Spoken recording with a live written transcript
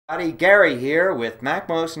Howdy, Gary here with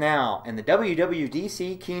MacMost Now, and the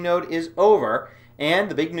WWDC keynote is over,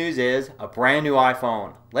 and the big news is a brand new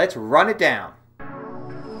iPhone. Let's run it down.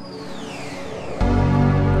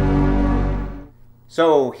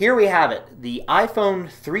 So here we have it. The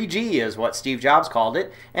iPhone 3G is what Steve Jobs called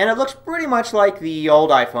it, and it looks pretty much like the old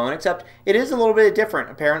iPhone, except it is a little bit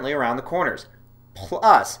different apparently around the corners.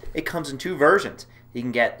 Plus, it comes in two versions. You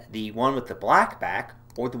can get the one with the black back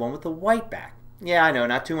or the one with the white back. Yeah, I know,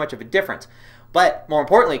 not too much of a difference. But more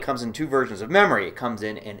importantly, it comes in two versions of memory. It comes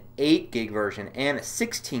in an 8 gig version and a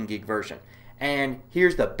 16 gig version. And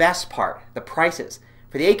here's the best part, the prices.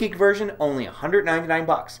 For the 8 gig version, only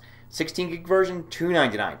 $199. 16 gig version,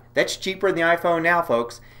 $299. That's cheaper than the iPhone now,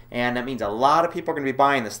 folks. And that means a lot of people are going to be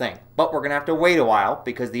buying this thing. But we're going to have to wait a while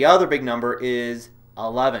because the other big number is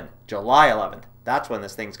July 11th. That's when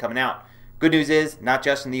this thing's coming out. Good news is, not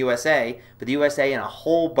just in the USA, but the USA and a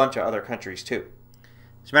whole bunch of other countries too.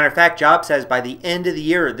 As a matter of fact, Jobs says by the end of the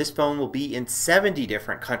year, this phone will be in 70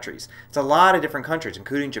 different countries. It's a lot of different countries,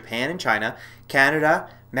 including Japan and China, Canada,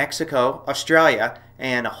 Mexico, Australia,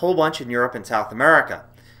 and a whole bunch in Europe and South America.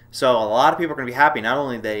 So a lot of people are going to be happy not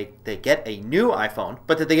only that they get a new iPhone,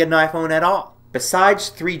 but that they get an iPhone at all. Besides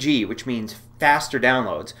 3G, which means faster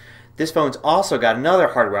downloads, this phone's also got another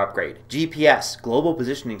hardware upgrade, GPS, Global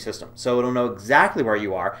Positioning System, so it'll know exactly where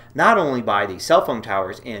you are, not only by the cell phone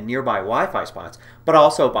towers and nearby Wi-Fi spots, but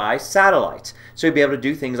also by satellites. So you'll be able to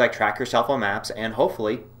do things like track your cell phone maps and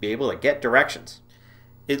hopefully be able to get directions.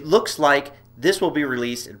 It looks like this will be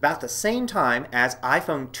released at about the same time as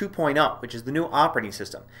iPhone 2.0, which is the new operating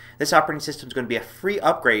system. This operating system is going to be a free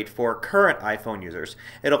upgrade for current iPhone users.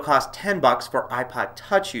 It'll cost $10 for iPod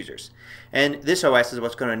Touch users. And this OS is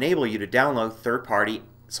what's going to enable you to download third-party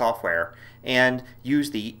software and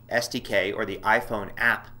use the SDK or the iPhone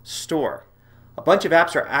App Store. A bunch of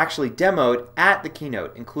apps are actually demoed at the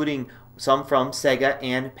keynote, including some from Sega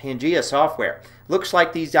and Pangea software. Looks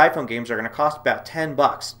like these iPhone games are going to cost about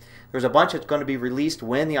 $10. There's a bunch that's going to be released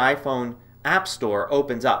when the iPhone App Store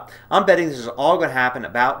opens up. I'm betting this is all going to happen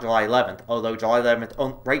about July 11th, although July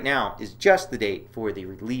 11th right now is just the date for the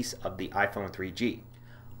release of the iPhone 3G.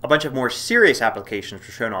 A bunch of more serious applications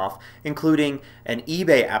were shown off, including an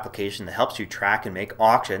eBay application that helps you track and make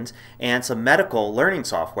auctions, and some medical learning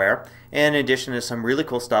software, in addition to some really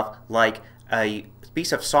cool stuff like a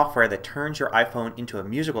piece of software that turns your iPhone into a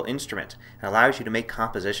musical instrument and allows you to make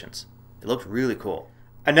compositions. It looks really cool.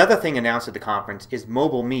 Another thing announced at the conference is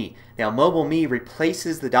MobileMe. Now, MobileMe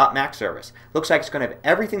replaces the .Mac service. Looks like it's going to have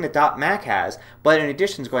everything that .Mac has, but in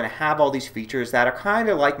addition, it's going to have all these features that are kind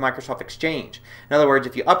of like Microsoft Exchange. In other words,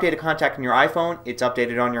 if you update a contact on your iPhone, it's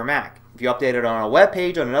updated on your Mac. If you update it on a web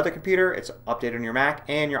page on another computer, it's updated on your Mac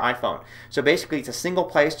and your iPhone. So basically, it's a single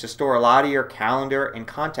place to store a lot of your calendar and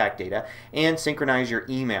contact data and synchronize your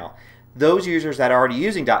email. Those users that are already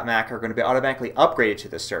using .Mac are going to be automatically upgraded to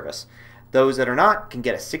this service. Those that are not can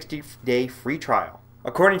get a 60-day free trial.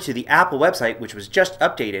 According to the Apple website, which was just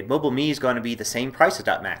updated, MobileMe is going to be the same price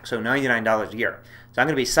as .Mac, so $99 a year. So I'm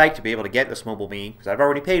going to be psyched to be able to get this MobileMe because I've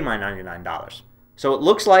already paid my $99. So it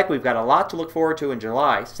looks like we've got a lot to look forward to in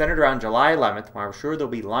July, centered around July 11th, where I'm sure there'll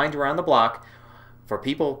be lines around the block for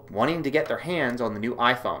people wanting to get their hands on the new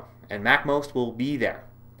iPhone, and MacMost will be there.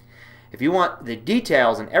 If you want the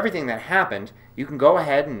details and everything that happened, you can go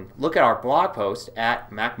ahead and look at our blog post at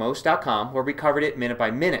MacMost.com where we covered it minute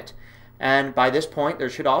by minute. And by this point, there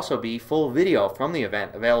should also be full video from the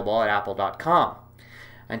event available at Apple.com.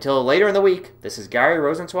 Until later in the week, this is Gary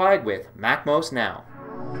Rosenzweig with MacMost Now.